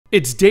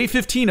It's day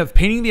 15 of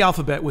painting the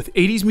alphabet with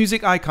 80s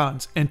music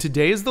icons, and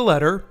today is the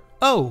letter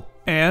O.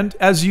 And,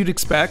 as you'd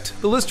expect,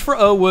 the list for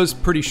O was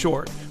pretty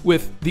short,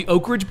 with the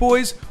Oak Ridge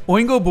Boys,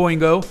 Oingo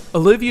Boingo,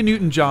 Olivia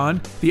Newton-John,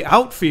 The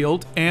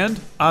Outfield, and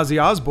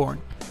Ozzy Osbourne.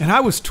 And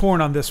I was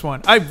torn on this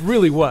one. I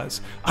really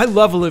was. I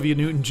love Olivia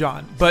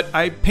Newton-John, but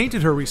I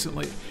painted her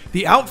recently.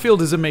 The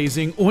Outfield is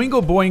amazing,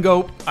 Oingo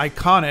Boingo,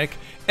 iconic,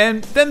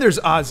 and then there's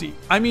Ozzy.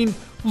 I mean,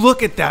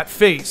 look at that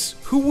face.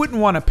 Who wouldn't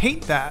want to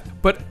paint that?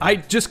 But I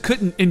just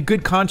couldn't, in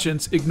good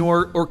conscience,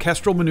 ignore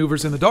Orchestral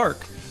Manoeuvres in the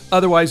Dark,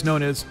 otherwise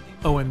known as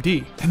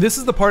OMD. And this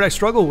is the part I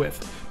struggle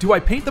with. Do I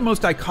paint the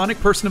most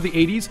iconic person of the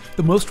 80s,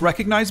 the most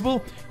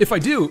recognizable? If I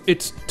do,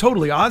 it's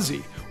totally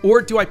Ozzy.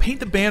 Or do I paint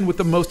the band with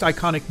the most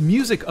iconic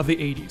music of the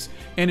 80s?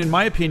 And in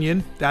my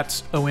opinion,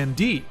 that's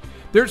OMD.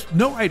 There's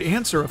no right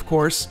answer, of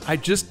course. I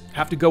just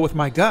have to go with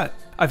my gut.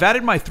 I've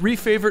added my 3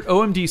 favorite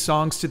OMD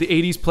songs to the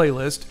 80s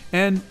playlist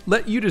and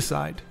let you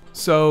decide.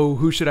 So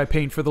who should I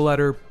paint for the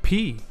letter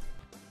P?